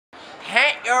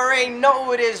You already know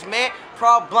who it is, man.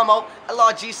 Problemo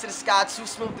Lrg to the sky, too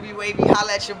smooth to be wavy.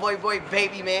 Holla at your boy,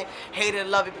 baby, man. Hate it,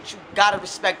 love it, but you gotta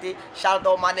respect it. Shout out to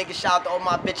all my niggas, shout out to all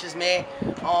my bitches, man.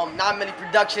 9-MILLIE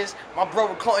Productions. My bro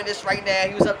recording this right now.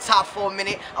 He was up top for a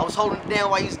minute. I was holding it down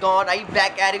while he was gone. Now he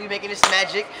back at it. We making this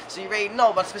magic. So you already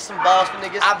know about to spit some balls for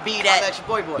niggas. I be that. Holla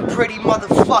at your boy. Pretty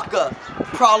motherfucker.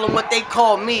 Problem what they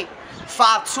call me.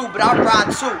 5'2", but I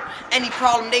ride too. Any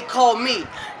problem they call me.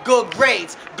 Good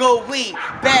grades, good weed,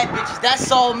 bad bitches,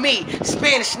 that's all me.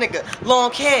 Spanish nigga,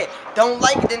 long hair, don't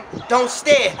like it then don't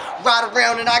stare. Ride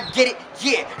around and I get it,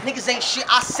 yeah. Niggas ain't shit,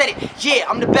 I said it, yeah.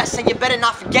 I'm the best and you better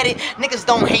not forget it. Niggas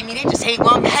don't hate me, they just hate where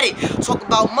I'm headed. Talk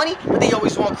about money, but they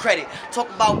always want credit. Talk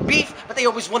about beef, but they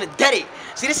always want to dead it.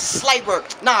 See, this is slight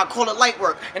work, nah, I call it light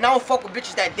work. And I don't fuck with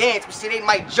bitches that dance, but see, they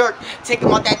might jerk. Take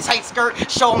them out that tight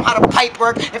skirt, show them how to pipe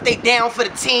work. If they down for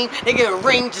the team, they get a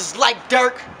ring just like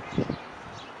Dirk.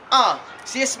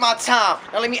 See, it's my time.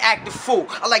 Now let me act the fool.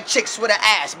 I like chicks with an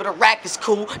ass, but a rack is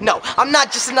cool. No, I'm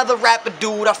not just another rapper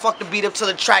dude. I fuck the beat up to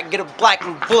the track, get it black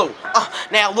and blue.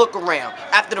 Now look around.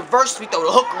 After the verse, we throw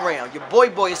the hook around. Your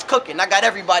boy is cooking. I got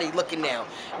everybody looking now.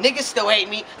 Niggas still hate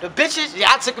me. The bitches, yeah,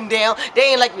 I took them down. They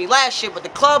ain't like me last year, but the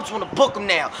clubs want to book them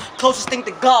now. Closest thing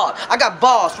to God. I got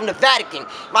bars from the Vatican.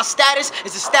 My status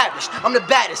is established. I'm the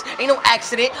baddest. Ain't no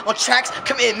accident on tracks,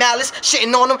 committing malice,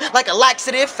 shitting on them like a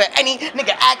laxative. For any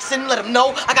nigga accent, let them know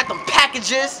I got them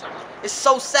packages. It's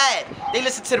so sad. They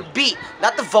listen to the beat,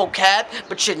 not the vocab,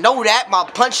 but you know that my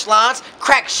punchlines,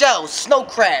 crack shells, snow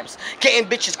crabs, getting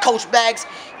bitches coach bags,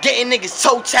 getting niggas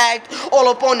toe tagged, all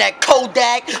up on that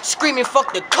Kodak, screaming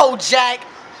fuck the Kojak.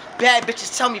 Bad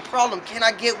bitches tell me, problem, can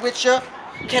I get with ya?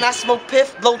 Can I smoke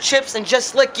piff, blow chips, and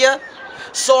just lick ya?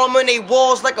 Saw them on they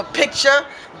walls like a picture.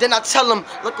 Then I tell them,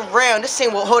 look around, this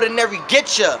ain't what ordinary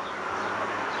get ya.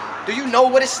 Do you know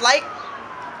what it's like?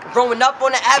 Growing up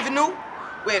on the avenue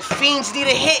where fiends need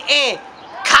a hit and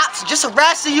cops just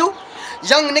harassing you.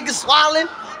 Young niggas swallowing,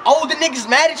 older niggas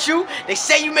mad at you. They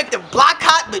say you make the block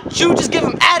hot, but you just give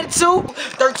them attitude.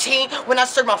 13, when I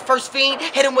served my first fiend,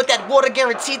 hit him with that water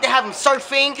guaranteed to have him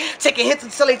surfing. Taking hits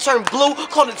until they turn blue,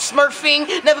 called it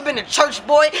smurfing. Never been a church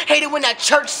boy, hated when that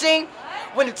church sing.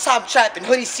 Winter time trapping,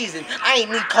 hoodie season, I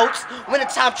ain't need coats. Winter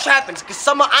time trapping, cause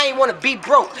summer I ain't wanna be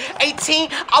broke. 18,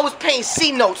 I was paying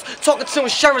C notes, talking to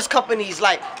insurance companies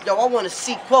like, yo, I wanna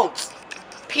see quotes.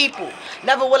 People,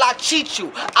 never will I cheat you.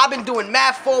 I've been doing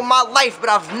math for my life, but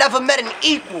I've never met an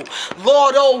equal.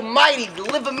 Lord Almighty,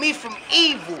 deliver me from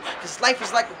evil. Cause life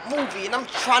is like a movie and I'm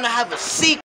trying to have a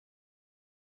sequel.